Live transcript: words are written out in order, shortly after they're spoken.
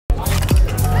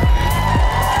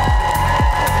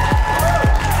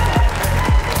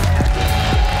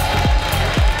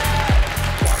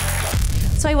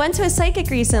went to a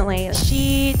psychic recently.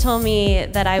 She told me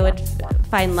that I would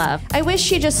find love. I wish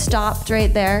she just stopped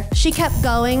right there. She kept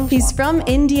going. He's from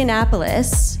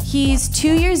Indianapolis. He's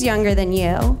 2 years younger than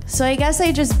you. So I guess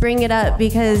I just bring it up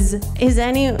because is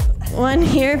anyone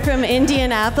here from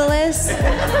Indianapolis?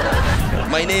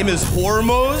 My name is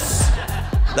Hormoz.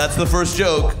 That's the first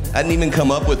joke. I didn't even come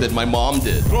up with it, my mom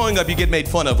did. Growing up, you get made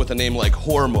fun of with a name like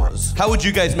Hormoz. How would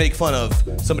you guys make fun of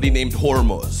somebody named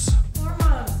Hormoz?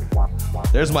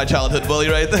 Hormoz. There's my childhood bully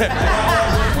right there.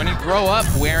 When you grow up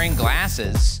wearing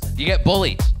glasses, you get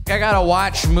bullied. I gotta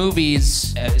watch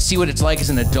movies, see what it's like as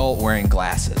an adult wearing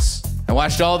glasses. I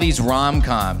watched all these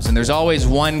rom-coms, and there's always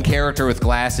one character with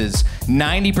glasses.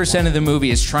 90% of the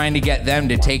movie is trying to get them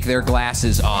to take their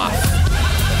glasses off.